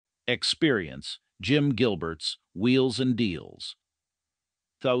Experience Jim Gilbert's Wheels and Deals.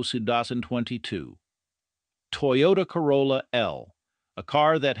 2022 Toyota Corolla L, a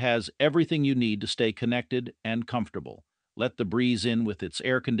car that has everything you need to stay connected and comfortable. Let the breeze in with its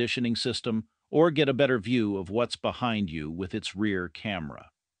air conditioning system or get a better view of what's behind you with its rear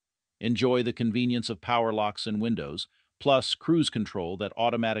camera. Enjoy the convenience of power locks and windows, plus cruise control that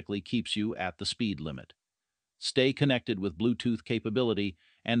automatically keeps you at the speed limit. Stay connected with Bluetooth capability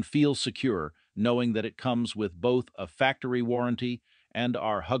and feel secure knowing that it comes with both a factory warranty and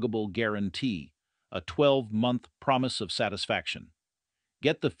our Huggable Guarantee, a 12-month promise of satisfaction.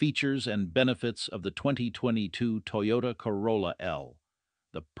 Get the features and benefits of the 2022 Toyota Corolla L,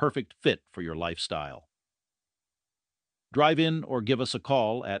 the perfect fit for your lifestyle. Drive in or give us a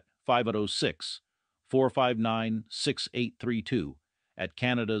call at 506-459-6832 at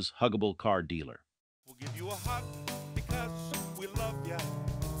Canada's Huggable Car Dealer. We'll give you a hug because we love ya.